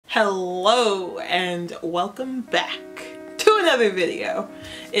Hello and welcome back to another video.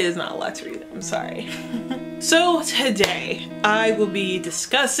 It is not Let's Read, I'm sorry. So today I will be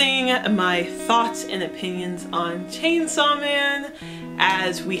discussing my thoughts and opinions on Chainsaw Man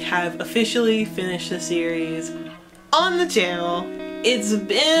as we have officially finished the series on the channel. It's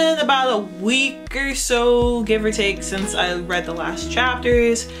been about a week or so, give or take, since I read the last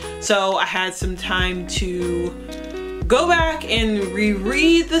chapters, so I had some time to go back and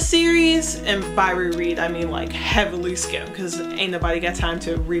reread the series, and by reread I mean like heavily skim, because ain't nobody got time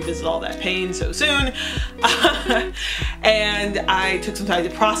to revisit all that pain so soon. And I took some time to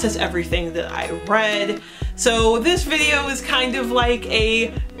process everything that I read. So this video is kind of like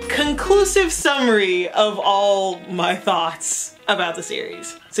a conclusive summary of all my thoughts about the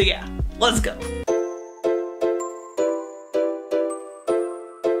series. So yeah, let's go.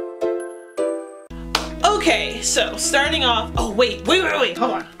 Okay, so starting off, oh wait,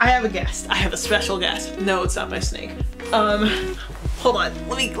 hold on. I have a guest. I have a special guest. No, it's not my snake. Hold on,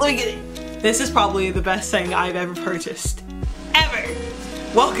 let me get it. This is probably the best thing I've ever purchased. Ever!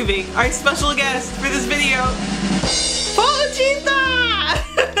 Welcoming our special guest for this video, Fujita!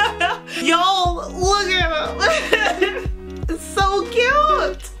 Y'all, look at him! It's so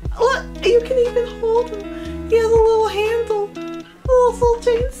cute! Look, you can even hold him. He has a little handle. Little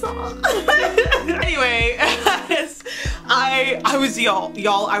chainsaw. Anyway, I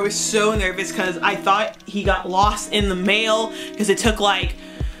was so nervous because I thought he got lost in the mail because it took like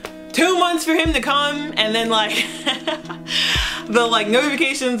 2 months for him to come, and then like the like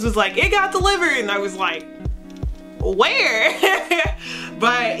notifications was like it got delivered, and I was like, where?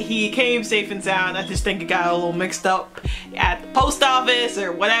 But he came safe and sound. I just think it got a little mixed up at the post office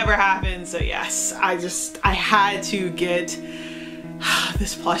or whatever happened. So yes, I had to get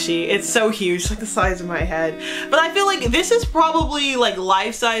this plushie. It's so huge, like the size of my head. But I feel like this is probably like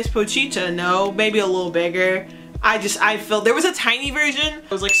life-size Pochita, no? Maybe a little bigger. I felt there was a tiny version. It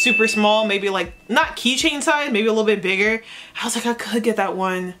was like super small, maybe like not keychain size, maybe a little bit bigger. I was like, I could get that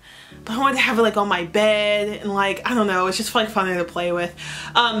one, but I wanted to have it like on my bed and like, I don't know, it's just like funny to play with.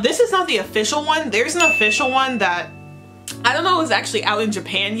 This is not the official one. There's an official one that I don't know if it's actually out in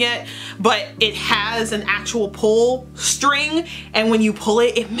Japan yet, but it has an actual pull string, and when you pull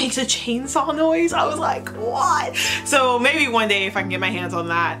it, it makes a chainsaw noise. I was like, what? So maybe one day if I can get my hands on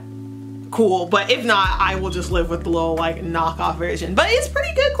that, cool. But if not, I will just live with the little like knockoff version. But it's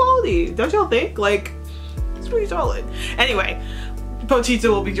pretty good quality, don't y'all think? Like, it's pretty solid. Anyway, Pochita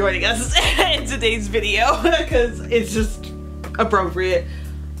will be joining us in today's video because it's just appropriate.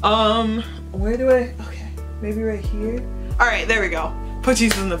 Where do I, okay, maybe right here? Alright, there we go.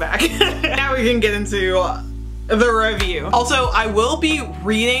 Pochita's in the back. Now we can get into the review. Also, I will be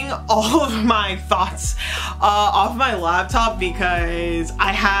reading all of my thoughts off my laptop because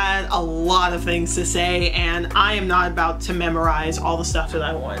I had a lot of things to say and I am not about to memorize all the stuff that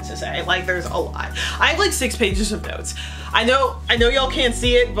I wanted to say. Like, there's a lot. I have like 6 pages of notes. I know y'all can't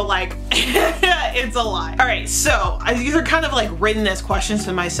see it, but like, it's a lot. All right, so these are kind of like written as questions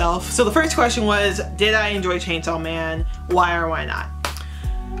to myself. So the first question was, did I enjoy Chainsaw Man? Why or why not?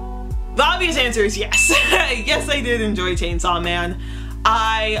 The obvious answer is yes. Yes, I did enjoy Chainsaw Man.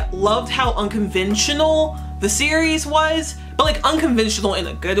 I loved how unconventional the series was, but like unconventional in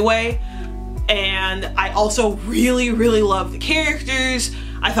a good way. And I also really, really loved the characters.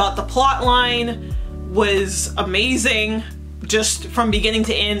 I thought the plot line was amazing just from beginning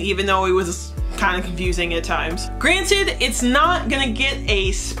to end, even though it was kind of confusing at times. Granted, it's not gonna get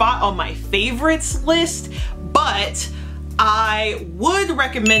a spot on my favorites list, but I would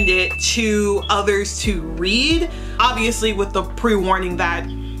recommend it to others to read, obviously with the pre-warning that,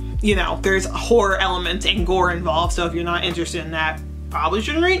 you know, there's horror elements and gore involved, so if you're not interested in that, probably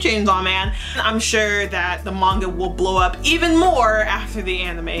shouldn't read Chainsaw Man. I'm sure that the manga will blow up even more after the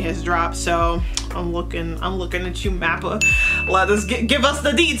anime has dropped, so I'm looking at you, Mappa. Give us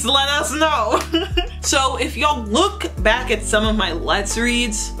the deets, let us know. So if y'all look back at some of my Let's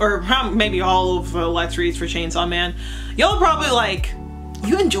Reads, or maybe all of the Let's Reads for Chainsaw Man, y'all probably like,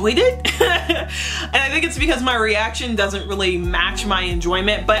 you enjoyed it? And I think it's because my reaction doesn't really match my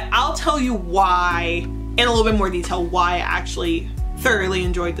enjoyment, but I'll tell you why, in a little bit more detail, why I actually thoroughly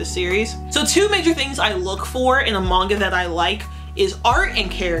enjoyed this series. So 2 major things I look for in a manga that I like is art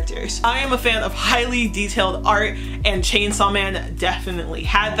and characters. I am a fan of highly detailed art, and Chainsaw Man definitely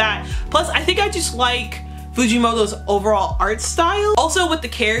had that. Plus, I think I just like Fujimoto's overall art style. Also with the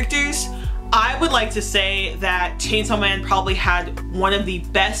characters, I would like to say that Chainsaw Man probably had one of the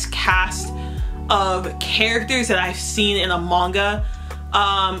best cast of characters that I've seen in a manga.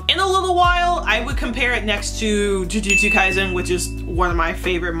 In a little while, I would compare it next to Jujutsu Kaisen, which is one of my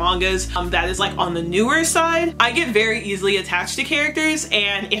favorite mangas. That is like on the newer side. I get very easily attached to characters,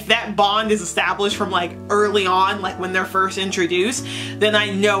 and if that bond is established from like early on, like when they're first introduced, then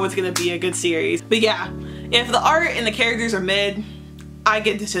I know it's gonna be a good series. But yeah, if the art and the characters are mid, I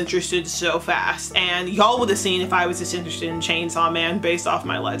get disinterested so fast, and y'all would have seen if I was disinterested in Chainsaw Man based off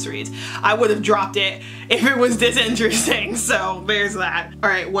my Let's Reads. I would have dropped it if it was disinteresting, so there's that.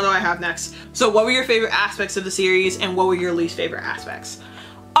 Alright, what do I have next? So what were your favorite aspects of the series, and what were your least favorite aspects?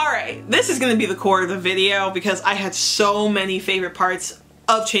 Alright, this is gonna be the core of the video because I had so many favorite parts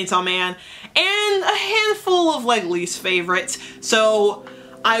of Chainsaw Man and a handful of like least favorites, so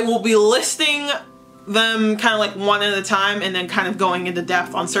I will be listing them kind of like one at a time and then kind of going into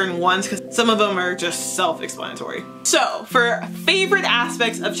depth on certain ones because some of them are just self-explanatory. So for favorite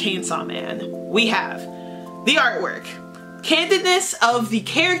aspects of Chainsaw Man, we have the artwork, candidness of the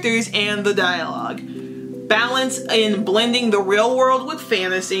characters and the dialogue, balance in blending the real world with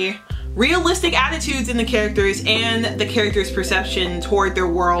fantasy, realistic attitudes in the characters and the characters' perception toward their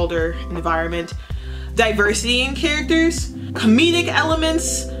world or environment, diversity in characters, comedic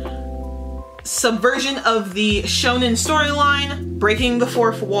elements, subversion of the shonen storyline, breaking the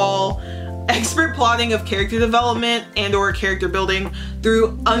fourth wall, expert plotting of character development and or character building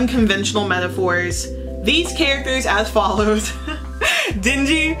through unconventional metaphors. These characters as follows: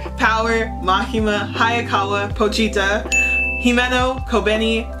 Denji, Power, Makima, Hayakawa, Pochita, Himeno,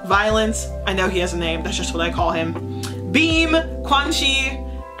 Kobeni, Violence, I know he has a name, that's just what I call him, Beam, Quan Chi,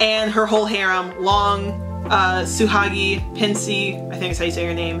 and her whole harem, Long, Suhagi, Pinsy, I think that's how you say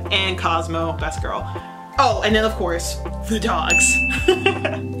her name, and Cosmo, best girl. Oh, and then of course, the dogs.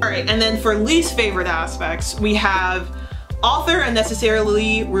 Alright, and then for least favorite aspects, we have author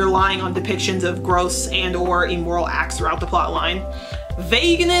unnecessarily relying on depictions of gross and or immoral acts throughout the plotline,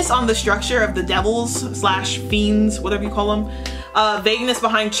 vagueness on the structure of the devils slash fiends, whatever you call them, vagueness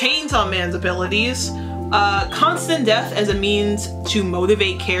behind Chainsaw Man's abilities, constant death as a means to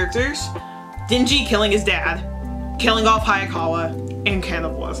motivate characters, Denji killing his dad, killing off Hayakawa, and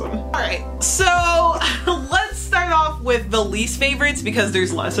cannibalism. Alright, so let's start off with the least favorites because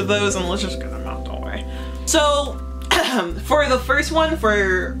there's less of those, and let's just get them out, don't worry. So, for the first one,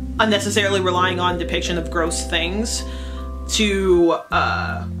 for unnecessarily relying on depiction of gross things to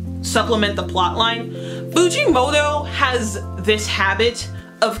supplement the plotline, Fujimoto has this habit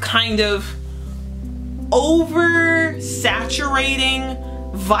of kind of over-saturating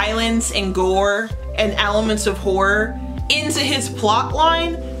violence and gore and elements of horror into his plot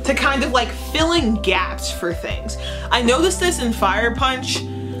line to kind of like fill in gaps for things. I noticed this in Fire Punch,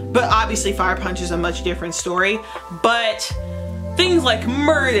 but obviously Fire Punch is a much different story, but things like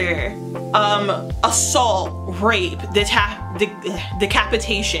murder, assault, rape,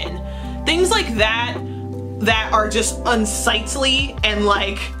 decapitation, things like that that are just unsightly and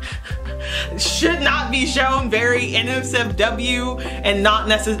like should not be shown, very NSFW and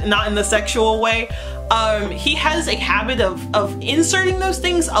not in the sexual way. He has a habit of inserting those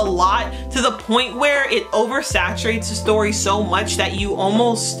things a lot to the point where it oversaturates the story so much that you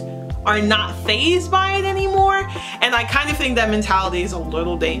almost are not fazed by it anymore. And I kind of think that mentality is a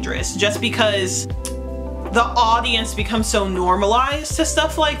little dangerous just because the audience becomes so normalized to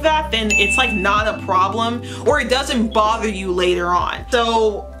stuff like that, then it's like not a problem or it doesn't bother you later on.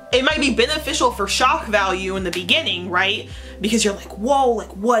 So it might be beneficial for shock value in the beginning, right? Because you're like, whoa,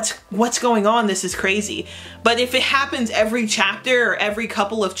 like what's going on? This is crazy. But if it happens every chapter or every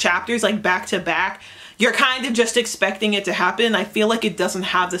couple of chapters, like back to back, you're kind of just expecting it to happen. I feel like it doesn't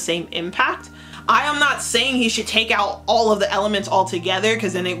have the same impact. I am not saying he should take out all of the elements altogether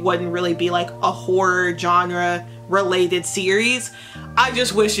because then it wouldn't really be like a horror genre related series. I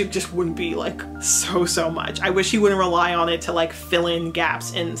just wish it just wouldn't be like so much. I wish he wouldn't rely on it to like fill in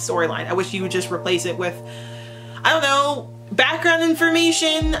gaps in storyline. I wish he would just replace it with, I don't know, background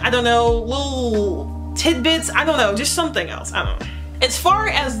information, I don't know, little tidbits, I don't know, just something else, I don't know. As far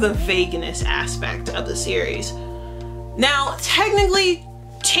as the vagueness aspect of the series, now technically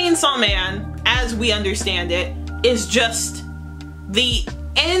Chainsaw Man, as we understand it, is just the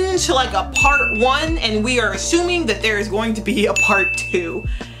end to like a part 1, and we are assuming that there is going to be a part 2.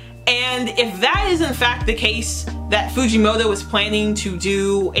 And if that is in fact the case, that Fujimoto is planning to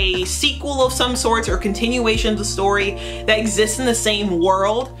do a sequel of some sorts or continuation of the story that exists in the same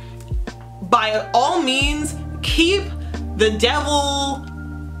world, by all means keep the devil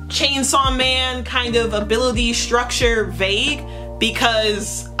Chainsaw Man kind of ability structure vague,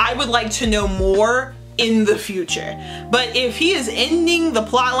 because I would like to know more in the future. But if he is ending the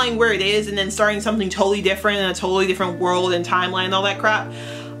plotline where it is and then starting something totally different in a totally different world and timeline and all that crap,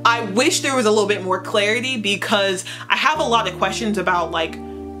 I wish there was a little bit more clarity, because I have a lot of questions about like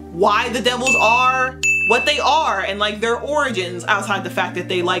why the devils are what they are and like their origins outside the fact that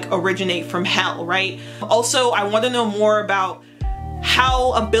they like originate from hell, right? Also, I want to know more about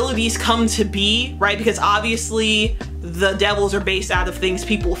how abilities come to be, right? Because obviously the devils are based out of things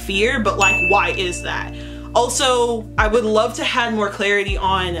people fear, but like why is that? Also, I would love to have more clarity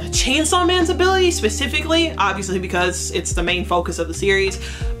on Chainsaw Man's ability specifically, obviously because it's the main focus of the series,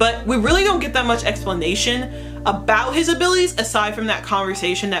 but we really don't get that much explanation about his abilities aside from that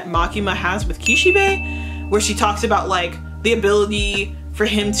conversation that Makima has with Kishibe, where she talks about like the ability for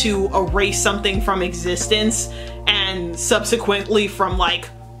him to erase something from existence and subsequently from like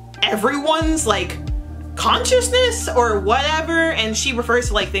everyone's like consciousness or whatever, and she refers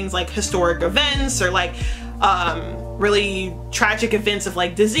to like things like historic events or like really tragic events of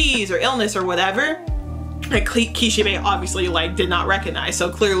like disease or illness or whatever. Like Kishibe obviously like did not recognize, so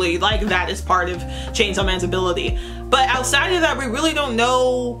clearly like that is part of Chainsaw Man's ability. But outside of that, we really don't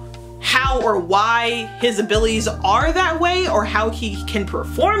know how or why his abilities are that way or how he can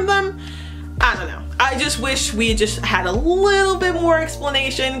perform them. I don't know. I just wish we just had a little bit more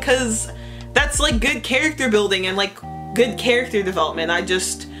explanation, because that's like good character building and like good character development. I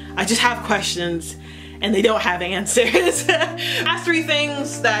just have questions and they don't have answers. Last three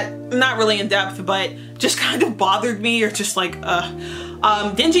things that, not really in depth, but just kind of bothered me, or just like,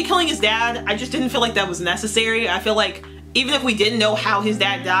 Denji killing his dad, I just didn't feel like that was necessary. I feel like even if we didn't know how his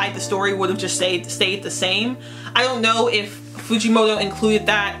dad died, the story would have just stayed the same. I don't know if Fujimoto included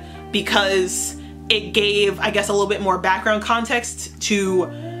that because it gave, I guess, a little bit more background context to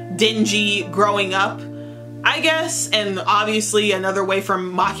Denji growing up, I guess, and obviously another way for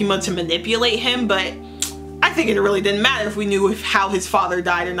Makima to manipulate him, but I think it really didn't matter if we knew how his father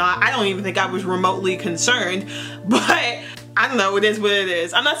died or not. I don't even think I was remotely concerned, but I don't know, it is what it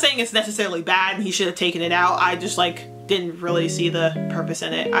is. I'm not saying it's necessarily bad and he should have taken it out. I just like didn't really see the purpose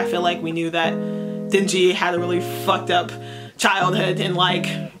in it. I feel like we knew that Denji had a really fucked up childhood, and like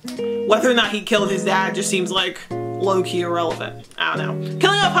whether or not he killed his dad just seems like low-key irrelevant. I don't know.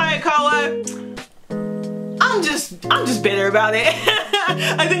 Killing off Hayakawa, I'm just bitter about it.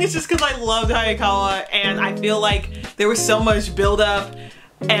 I think it's just because I loved Hayakawa and I feel like there was so much build-up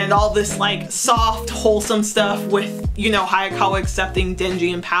and all this like soft, wholesome stuff with, you know, Hayakawa accepting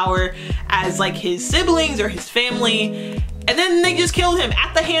Denji and power as like his siblings or his family, and then they just killed him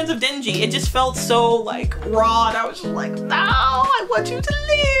at the hands of Denji. It just felt so like raw, and I was just like, no, I want you to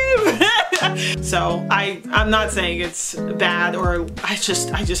live. So I'm not saying it's bad, or I just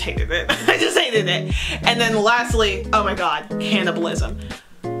hated it. I just hated it. And then lastly, oh my god, cannibalism.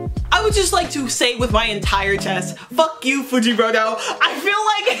 I would just like to say with my entire chest, fuck you, Fujimoto. I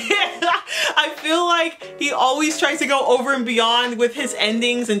feel like he always tries to go over and beyond with his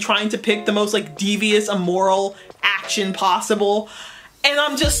endings and trying to pick the most like devious, immoral action possible. And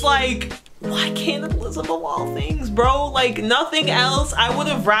I'm just like, why cannibalism of all things, bro? Like nothing else. I would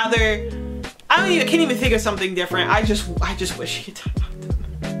have rather, I can't even think of something different. I just wish he had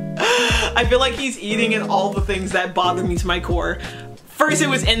done. I feel like he's eating in all the things that bother me to my core. First it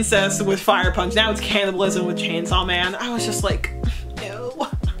was incest with Fire Punch, now it's cannibalism with Chainsaw Man. I was just like, ew,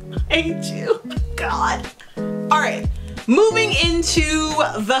 I hate you, God. All right, moving into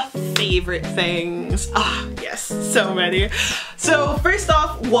the favorite things. Ah, yes, so many. So first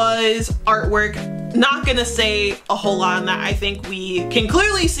off was artwork. Not gonna say a whole lot on that. I think we can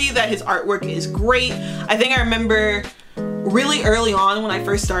clearly see that his artwork is great. I think I remember really early on when I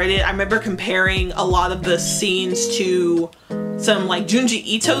first started, I remember comparing a lot of the scenes to some like Junji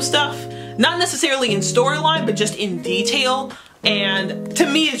Ito stuff, not necessarily in storyline, but just in detail. And to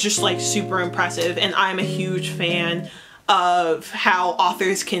me, it's just like super impressive. And I'm a huge fan of how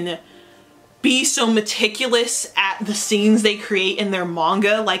authors can be so meticulous at the scenes they create in their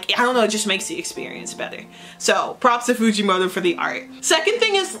manga. Like, I don't know, it just makes the experience better. So props to Fujimoto for the art. Second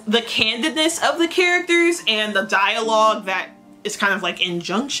thing is the candidness of the characters and the dialogue that is kind of like in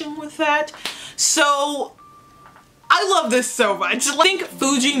junction with that. So I love this so much. I think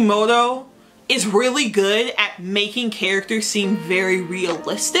Fujimoto is really good at making characters seem very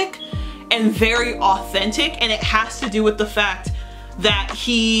realistic and very authentic, and it has to do with the fact that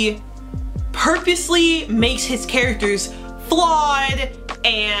he purposely makes his characters flawed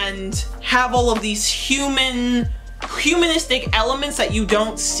and have all of these humanistic elements that you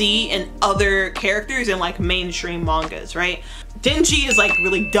don't see in other characters in like mainstream mangas, right? Denji is like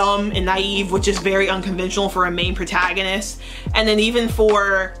really dumb and naive, which is very unconventional for a main protagonist. And then even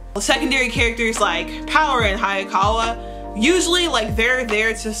for secondary characters like Power and Hayakawa, usually like they're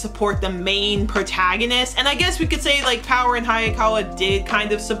there to support the main protagonist. And I guess we could say like Power and Hayakawa did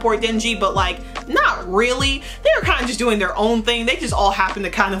kind of support Denji, but like not really. They were kind of just doing their own thing. They just all happen to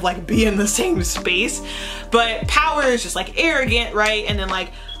kind of like be in the same space. But Power is just like arrogant, right? And then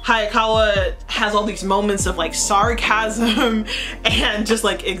like Hayakawa has all these moments of like sarcasm and just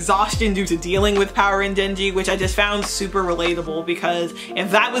like exhaustion due to dealing with Power and Denji, which I just found super relatable, because if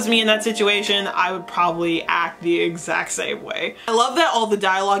that was me in that situation, I would probably act the exact same way. I love that all the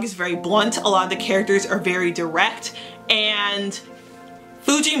dialogue is very blunt. A lot of the characters are very direct, and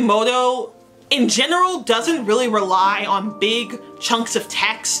Fujimoto in general doesn't really rely on big chunks of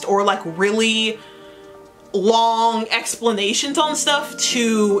text or like really long explanations on stuff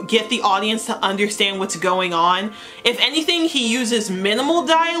to get the audience to understand what's going on. If anything, he uses minimal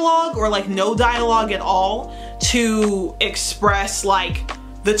dialogue or like no dialogue at all to express like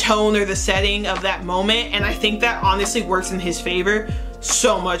the tone or the setting of that moment, and I think that honestly works in his favor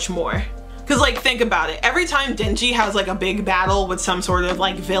so much more. Cause like think about it, every time Denji has like a big battle with some sort of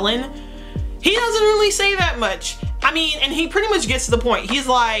like villain, he doesn't really say that much. I mean, and he pretty much gets to the point. He's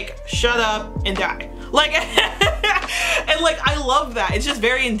like, shut up and die. Like, and like, I love that. It's just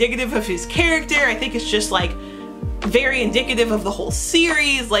very indicative of his character. I think it's just like very indicative of the whole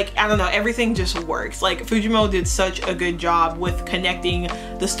series. Like, I don't know, everything just works. Like, Fujimoto did such a good job with connecting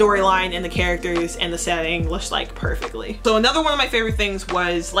the storyline and the characters and the setting just like perfectly. So another one of my favorite things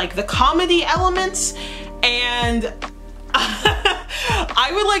was like the comedy elements, and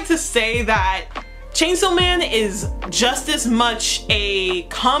I would like to say that Chainsaw Man is just as much a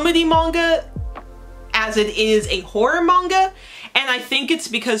comedy manga as it is a horror manga, and I think it's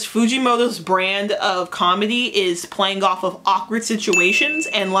because Fujimoto's brand of comedy is playing off of awkward situations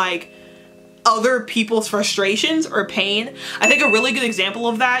and like other people's frustrations or pain. I think a really good example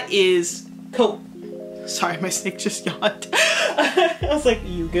of that is sorry, my snake just yawned. I was like,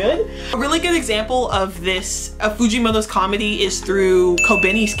 you good? A really good example of this, of Fujimoto's comedy, is through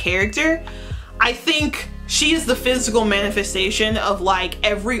Kobeni's character. I think she is the physical manifestation of like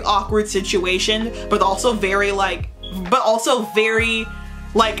every awkward situation, but also very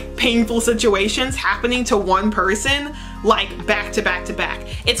painful situations happening to one person, like back to back to back.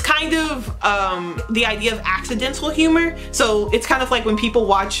 It's kind of the idea of accidental humor. So it's kind of like when people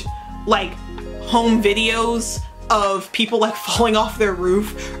watch like home videos of people like falling off their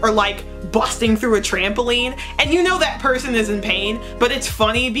roof or like busting through a trampoline, and you know that person is in pain, but it's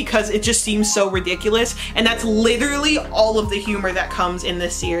funny because it just seems so ridiculous. And that's literally all of the humor that comes in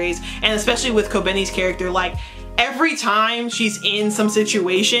this series, and especially with Kobeni's character. Like, every time she's in some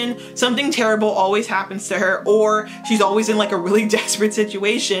situation, something terrible always happens to her, or she's always in like a really desperate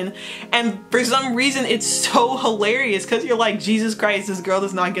situation, and for some reason it's so hilarious because you're like, Jesus Christ, this girl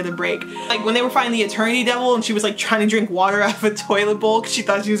does not get a break. Like when they were fighting the Eternity Devil and she was like trying to drink water out of a toilet bowl because she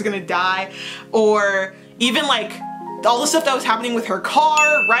thought she was gonna die, or even like all the stuff that was happening with her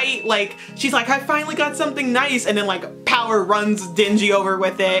car, right? Like, she's like, I finally got something nice, and then like Power runs Denji over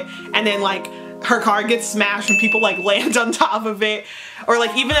with it, and then like her car gets smashed when people like land on top of it. Or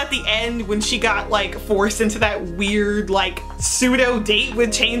like even at the end when she got like forced into that weird like pseudo date with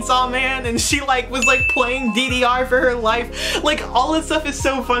Chainsaw Man, and she like was like playing DDR for her life. Like, all this stuff is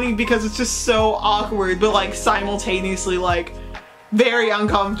so funny because it's just so awkward, but like simultaneously like very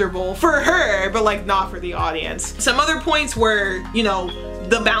uncomfortable for her, but like not for the audience. Some other points were, you know,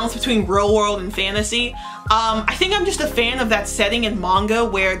 the balance between real world and fantasy. I think I'm just a fan of that setting in manga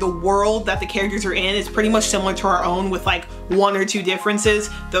where the world that the characters are in is pretty much similar to our own, with like one or two differences.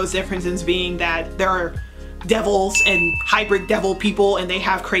 Those differences being that there are devils and hybrid devil people and they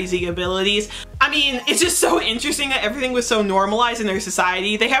have crazy abilities. I mean, it's just so interesting that everything was so normalized in their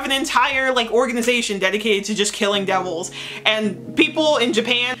society. They have an entire like organization dedicated to just killing devils, and people in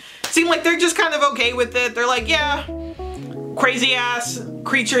Japan seem like they're just kind of okay with it. They're like, yeah, crazy ass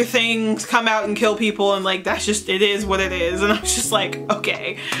creature things come out and kill people, and like that's just, it is what it is. And I was just like,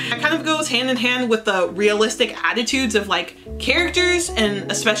 okay. It kind of goes hand in hand with the realistic attitudes of like characters,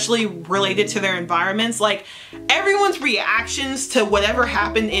 and especially related to their environments. Like, everyone's reactions to whatever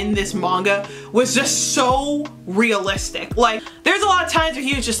happened in this manga was just so realistic. Like, there's a lot of times where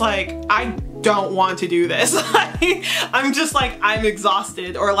he was just like, I don't want to do this. I'm just like, I'm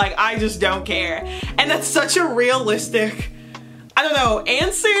exhausted, or like, I just don't care. And that's such a realistic, I don't know,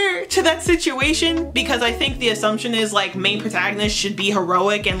 answer to that situation, because I think the assumption is like main protagonists should be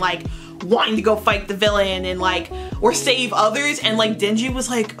heroic and like wanting to go fight the villain and like or save others, and like Denji was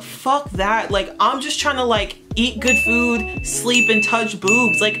like, fuck that, like I'm just trying to like eat good food, sleep, and touch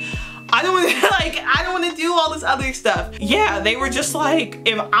boobs. Like I don't want to I don't want to do all this other stuff. Yeah, they were just like,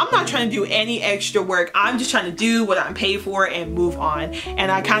 if I'm not trying to do any extra work, I'm just trying to do what I'm paid for and move on.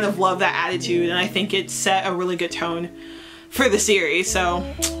 And I kind of love that attitude, and I think it set a really good tone for the series. So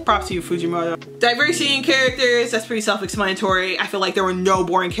props to you, Fujimoto. Diversity in characters, that's pretty self-explanatory. I feel like there were no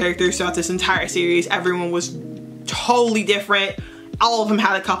boring characters throughout this entire series. Everyone was totally different. All of them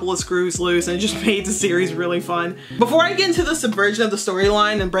had a couple of screws loose, and it just made the series really fun. Before I get into the subversion of the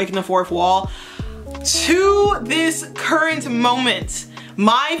storyline and breaking the fourth wall, to this current moment,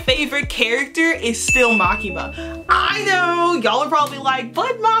 my favorite character is still Makima. I know, y'all are probably like,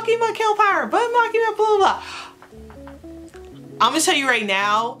 but Makima killed power, but Makima blah blah. I'm gonna tell you right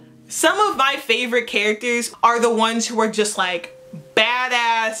now, some of my favorite characters are the ones who are just like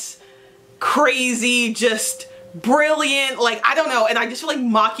badass, crazy, just brilliant, like I don't know, and I just feel like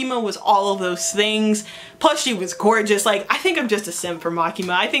Makima was all of those things. Plus she was gorgeous. Like I think I'm just a simp for Makima.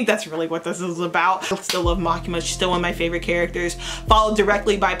 I think that's really what this is about. I still love Makima. She's still one of my favorite characters, followed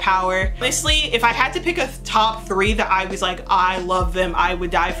directly by Power. Honestly, if I had to pick a top 3 that I was like, I love them, I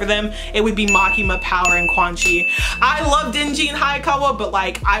would die for them, it would be Makima, Power, and Quan Chi. I love Denji and Hayakawa, but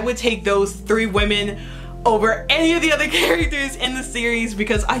like I would take those 3 women over any of the other characters in the series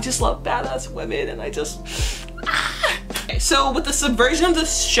because I just love badass women, and I just Okay, so with the subversion of the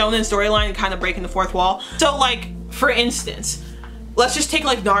shonen storyline and kind of breaking the fourth wall, so like for instance, let's just take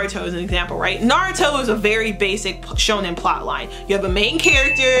like Naruto as an example, right? Naruto is a very basic shonen plotline. You have a main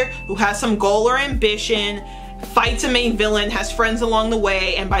character who has some goal or ambition, fights a main villain, has friends along the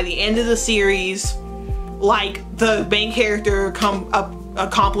way, and by the end of the series, like the main character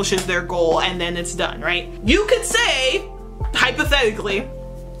accomplishes their goal and then it's done, right? You could say, hypothetically,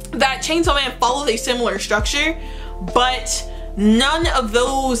 that Chainsaw Man follows a similar structure, but none of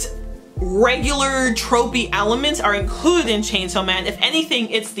those regular tropey elements are included in Chainsaw Man. If anything,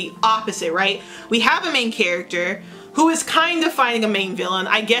 it's the opposite, right? We have a main character who is kind of fighting a main villain.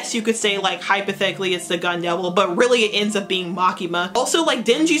 I guess you could say like hypothetically it's the Gun Devil, but really it ends up being Makima. Also, like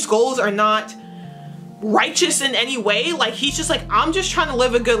Denji's goals are not righteous in any way. Like he's just like, I'm just trying to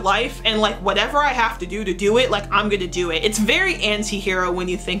live a good life, and like whatever I have to do it, like I'm gonna do it. It's very anti-hero when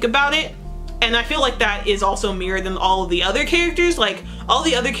you think about it, and I feel like that is also mirrored in all of the other characters. Like all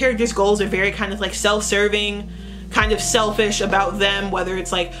the other characters' goals are very kind of like self-serving, kind of selfish about them, whether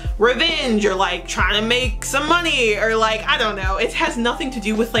it's like revenge or like trying to make some money or like I don't know. It has nothing to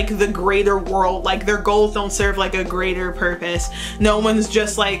do with like the greater world. Like their goals don't serve like a greater purpose. No one's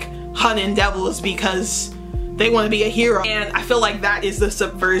just like hunting devils because they want to be a hero. And I feel like that is the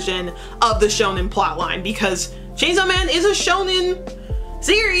subversion of the shonen plotline, because Chainsaw Man is a shonen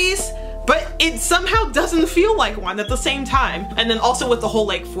series, but it somehow doesn't feel like one at the same time. And then also with the whole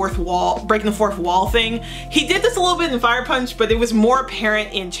like fourth wall, breaking the fourth wall thing, he did this a little bit in Fire Punch, but it was more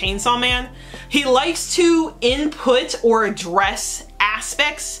apparent in Chainsaw Man. He likes to input or address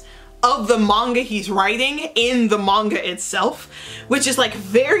aspects of the manga he's writing in the manga itself, which is like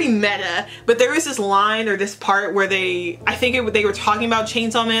very meta. But there was this line or this part where they were talking about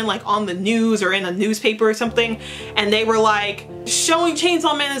Chainsaw Man like on the news or in a newspaper or something, and they were like showing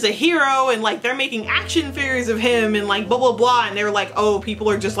Chainsaw Man as a hero, and like they're making action figures of him and like blah blah blah, and they were like, oh, people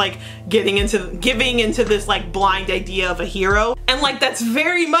are just like giving into this like blind idea of a hero. And like that's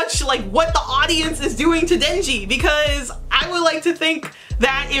very much like what the audience is doing to Denji, because I would like to think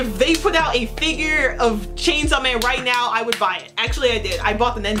that if they put out a figure of Chainsaw Man right now, I would buy it. Actually, I did. I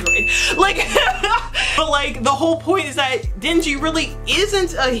bought an Android. Like, but like the whole point is that Denji really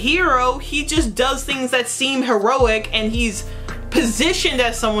isn't a hero. He just does things that seem heroic, and he's positioned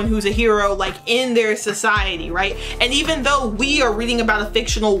as someone who's a hero like in their society, right? And even though we are reading about a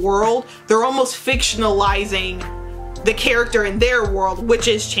fictional world, they're almost fictionalizing the character in their world, which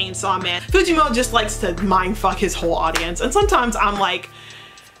is Chainsaw Man. Fujimoto just likes to mindfuck his whole audience, and sometimes I'm like,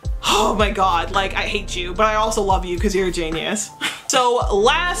 oh my god, like I hate you, but I also love you because you're a genius. So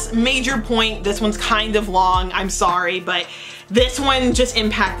last major point, this one's kind of long, I'm sorry, but this one just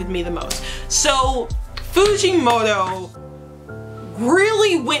impacted me the most. So Fujimoto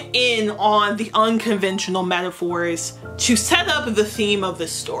really went in on the unconventional metaphors to set up the theme of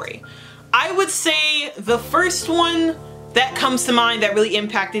this story. I would say the first one that comes to mind that really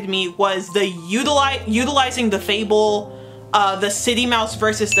impacted me was the utilizing the fable, the city mouse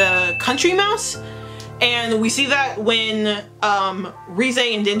versus the country mouse. And we see that when Rize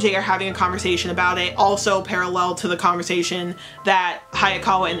and Denji are having a conversation about it, also parallel to the conversation that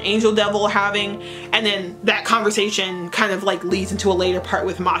Hayakawa and Angel Devil are having, and then that conversation kind of like leads into a later part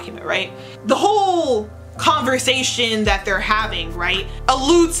with Makima, right? The whole conversation that they're having, right,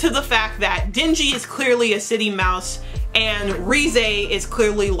 alludes to the fact that Denji is clearly a city mouse and Rize is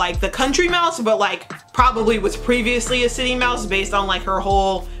clearly like the country mouse, but like probably was previously a city mouse based on like her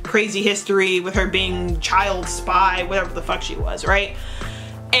whole crazy history with her being child spy, whatever the fuck she was, right?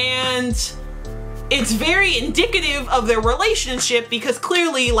 And it's very indicative of their relationship because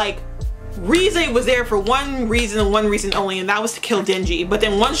clearly like Rize was there for one reason and one reason only, and that was to kill Denji. But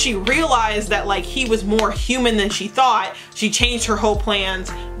then once she realized that like he was more human than she thought, she changed her whole plans,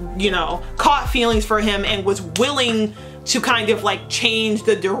 you know, caught feelings for him, and was willing to kind of like change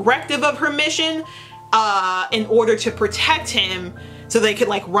the directive of her mission in order to protect him so they could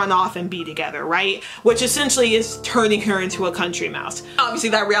like run off and be together, right? Which essentially is turning her into a country mouse. Obviously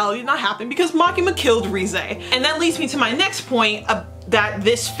that reality did not happen because Makima killed Rize. And that leads me to my next point, that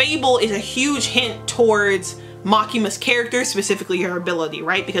this fable is a huge hint towards Makima's character, specifically her ability,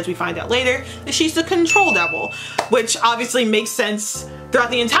 right? Because we find out later that she's the control devil, which obviously makes sense throughout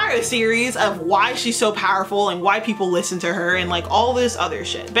the entire series of why she's so powerful and why people listen to her and like all this other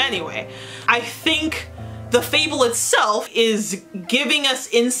shit. But anyway, I think the fable itself is giving us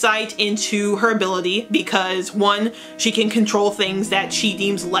insight into her ability because one, she can control things that she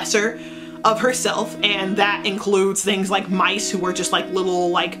deems lesser of herself, and that includes things like mice who are just like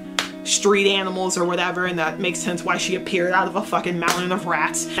little like street animals or whatever, and that makes sense why she appeared out of a fucking mountain of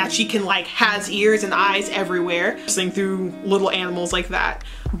rats. That she can like has ears and eyes everywhere, sing through little animals like that.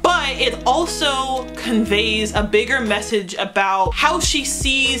 But it also conveys a bigger message about how she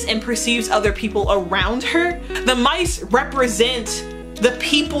sees and perceives other people around her. The mice represent the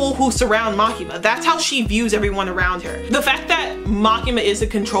people who surround Makima. That's how she views everyone around her. The fact that Makima is a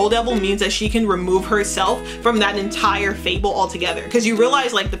control devil means that she can remove herself from that entire fable altogether. Because you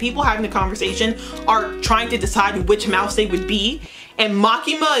realize like the people having the conversation are trying to decide which mouse they would be, and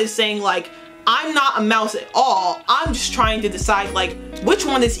Makima is saying like, I'm not a mouse at all. I'm just trying to decide like which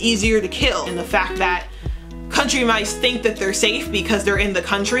one is easier to kill. And the fact that country mice think that they're safe because they're in the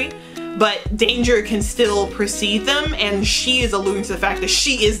country, but danger can still precede them, and she is alluding to the fact that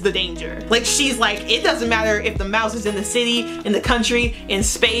she is the danger. Like she's like, it doesn't matter if the mouse is in the city, in the country, in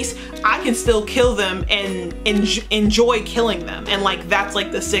space, I can still kill them and enjoy killing them. And like that's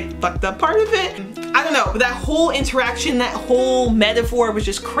like the sick fucked up part of it. I don't know, but that whole interaction, that whole metaphor was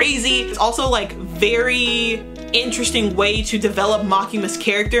just crazy. It's also like very interesting way to develop Makima's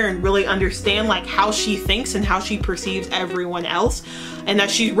character and really understand like how she thinks and how she perceives everyone else, and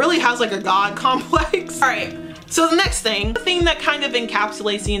that she really has like a god complex. All right, so the next thing, the thing that kind of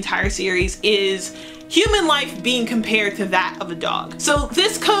encapsulates the entire series is human life being compared to that of a dog. So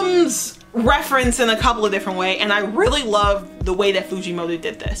this comes referenced in a couple of different ways, and I really love the way that Fujimoto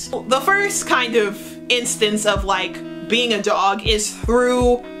did this. The first kind of instance of like being a dog is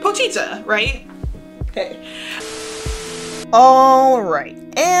through Pochita, right? Okay. Alright,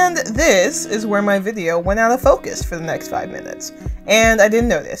 and this is where my video went out of focus for the next 5 minutes, and I didn't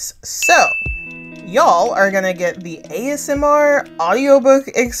notice. So, y'all are gonna get the ASMR audiobook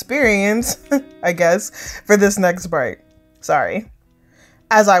experience, I guess, for this next part. Sorry.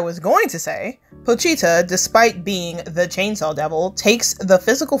 As I was going to say, Pochita, despite being the Chainsaw Devil, takes the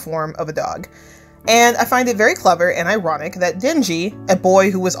physical form of a dog. And I find it very clever and ironic that Denji, a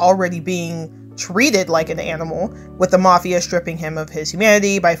boy who was already being treated like an animal, with the mafia stripping him of his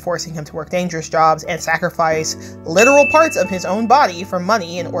humanity by forcing him to work dangerous jobs and sacrifice literal parts of his own body for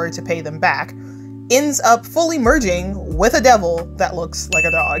money in order to pay them back, ends up fully merging with a devil that looks like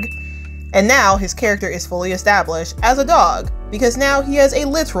a dog. And now his character is fully established as a dog, because now he has a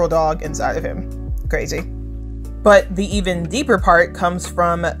literal dog inside of him. Crazy. But the even deeper part comes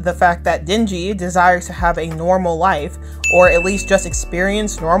from the fact that Denji desires to have a normal life, or at least just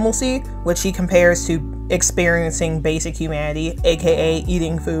experience normalcy, which he compares to experiencing basic humanity, aka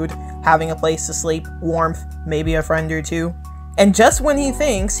eating food, having a place to sleep, warmth, maybe a friend or two. And just when he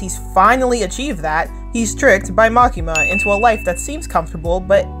thinks he's finally achieved that, he's tricked by Makima into a life that seems comfortable,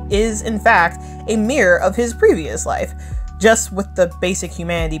 but is in fact a mirror of his previous life, just with the basic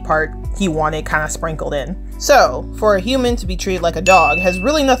humanity part he wanted kind of sprinkled in. So, for a human to be treated like a dog has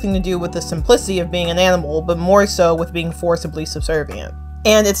really nothing to do with the simplicity of being an animal, but more so with being forcibly subservient.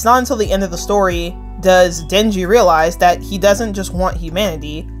 And it's not until the end of the story does Denji realize that he doesn't just want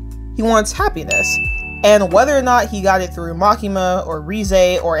humanity, he wants happiness. And whether or not he got it through Makima or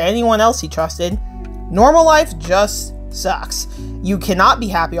Rize or anyone else he trusted, normal life just sucks. You cannot be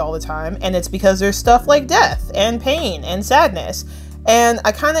happy all the time, and it's because there's stuff like death and pain and sadness. And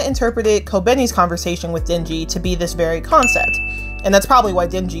I kind of interpreted Kobeni's conversation with Denji to be this very concept. And that's probably why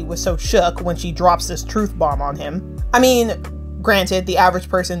Denji was so shook when she drops this truth bomb on him. I mean, Granted, the average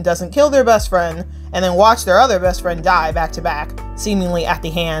person doesn't kill their best friend and then watch their other best friend die back to back, seemingly at the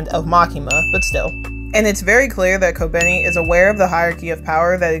hand of Makima, but still. And it's very clear that Kobeni is aware of the hierarchy of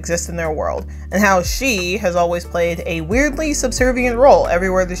power that exists in their world, and how she has always played a weirdly subservient role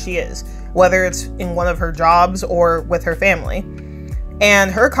everywhere that she is, whether it's in one of her jobs or with her family. And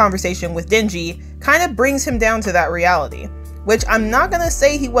her conversation with Denji kind of brings him down to that reality, which I'm not gonna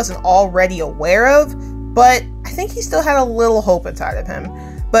say he wasn't already aware of, but I think he still had a little hope inside of him.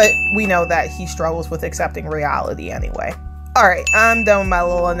 But we know that he struggles with accepting reality anyway. Alright, I'm done with my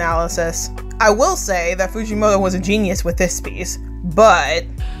little analysis. I will say that Fujimoto was a genius with this piece, but...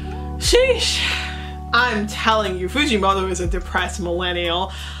 sheesh. I'm telling you, Fujimoto is a depressed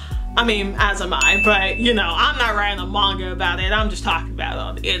millennial. I mean, as am I, but you know, I'm not writing a manga about it. I'm just talking about it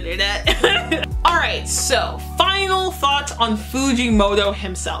on the internet. Alright, so final thoughts on Fujimoto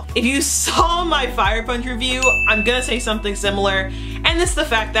himself. If you saw my Fire Punch review, I'm gonna say something similar, and it's the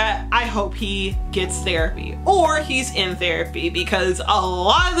fact that I hope he gets therapy, or he's in therapy, because a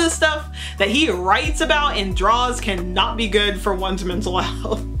lot of the stuff that he writes about and draws cannot be good for one's mental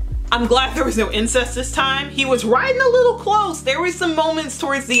health. I'm glad there was no incest this time. He was riding a little close. There were some moments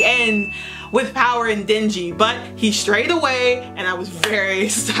towards the end with Power and Denji, but he strayed away, and I was very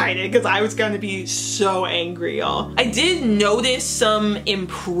excited because I was gonna be so angry, y'all. I did notice some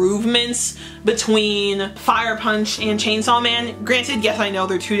improvements between Fire Punch and Chainsaw Man. Granted, yes, I know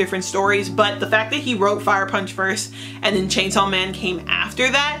they're two different stories, but the fact that he wrote Fire Punch first and then Chainsaw Man came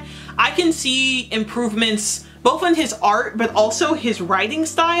after that, I can see improvements both in his art, but also his writing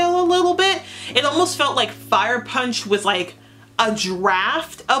style a little bit. It almost felt like Fire Punch was like a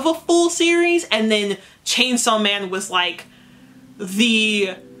draft of a full series, and then Chainsaw Man was like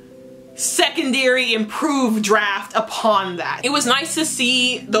the secondary improved draft upon that. It was nice to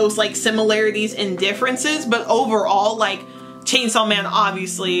see those like similarities and differences, but overall, like, Chainsaw Man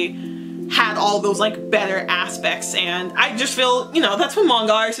obviously had all those like better aspects, and I just feel, you know, that's what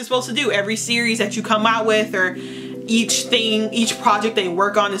manga artists are supposed to do. Every series that you come out with, or each project they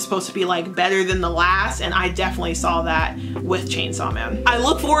work on is supposed to be like better than the last, and I definitely saw that with Chainsaw Man. I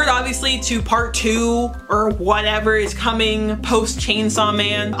look forward obviously to part 2 or whatever is coming post Chainsaw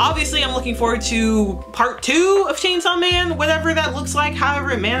Man. Obviously I'm looking forward to part 2 of Chainsaw Man, whatever that looks like,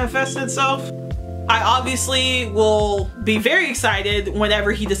 however it manifests itself. I obviously will be very excited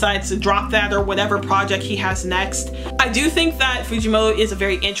whenever he decides to drop that or whatever project he has next. I do think that Fujimoto is a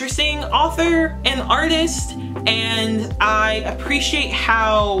very interesting author and artist, and I appreciate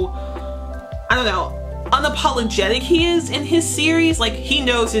how, I don't know, unapologetic he is in his series. Like, he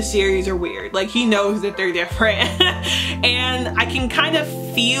knows his series are weird. Like, he knows that they're different. And I can kind of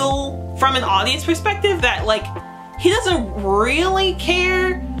feel from an audience perspective that, like, he doesn't really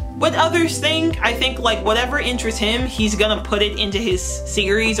care what others think. I think like whatever interests him, he's gonna put it into his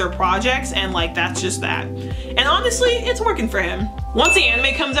series or projects, and like that's just that. And honestly, it's working for him. Once the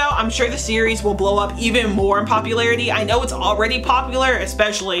anime comes out, I'm sure the series will blow up even more in popularity. I know it's already popular,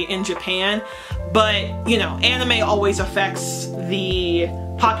 especially in Japan, but you know, anime always affects the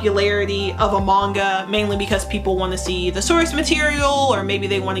popularity of a manga, mainly because people want to see the source material, or maybe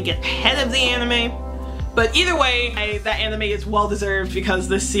they want to get ahead of the anime. But either way, that anime is well deserved because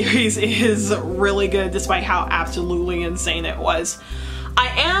this series is really good despite how absolutely insane it was. I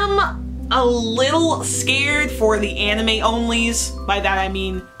am a little scared for the anime onlys. By that I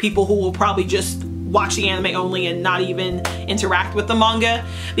mean people who will probably just watch the anime only and not even interact with the manga,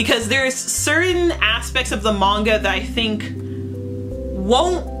 because there's certain aspects of the manga that I think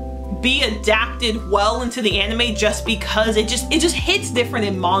won't be adapted well into the anime just because it just hits different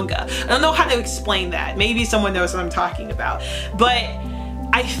in manga. I don't know how to explain that. Maybe someone knows what I'm talking about. But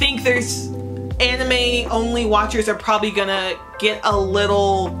I think there's anime only watchers are probably gonna get a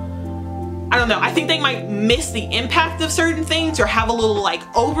little, I don't know, I think they might miss the impact of certain things or have a little like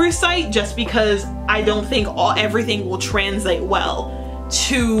oversight just because I don't think everything will translate well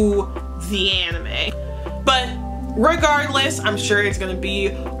to the anime. But regardless, I'm sure it's gonna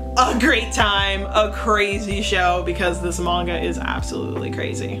be a great time, a crazy show, because this manga is absolutely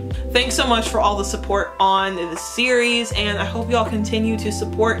crazy. Thanks so much for all the support on this series, and I hope y'all continue to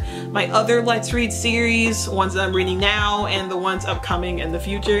support my other Let's Read series, ones that I'm reading now and the ones upcoming in the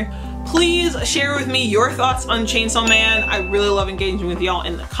future. Please share with me your thoughts on Chainsaw Man. I really love engaging with y'all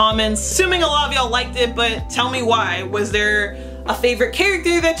in the comments. Assuming a lot of y'all liked it, but tell me why. Was there a favorite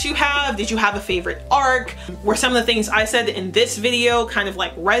character that you have? Did you have a favorite arc? Were some of the things I said in this video kind of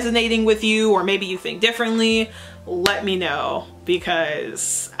like resonating with you, or maybe you think differently? Let me know,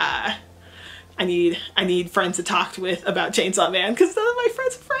 because I need friends to talk with about Chainsaw Man, because none of my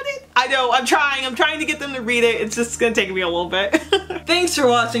friends have read it. I know, I'm trying to get them to read it. It's just gonna take me a little bit. Thanks for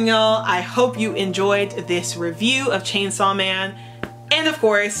watching, y'all. I hope you enjoyed this review of Chainsaw Man. And of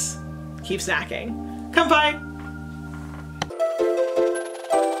course, keep snacking. Come by.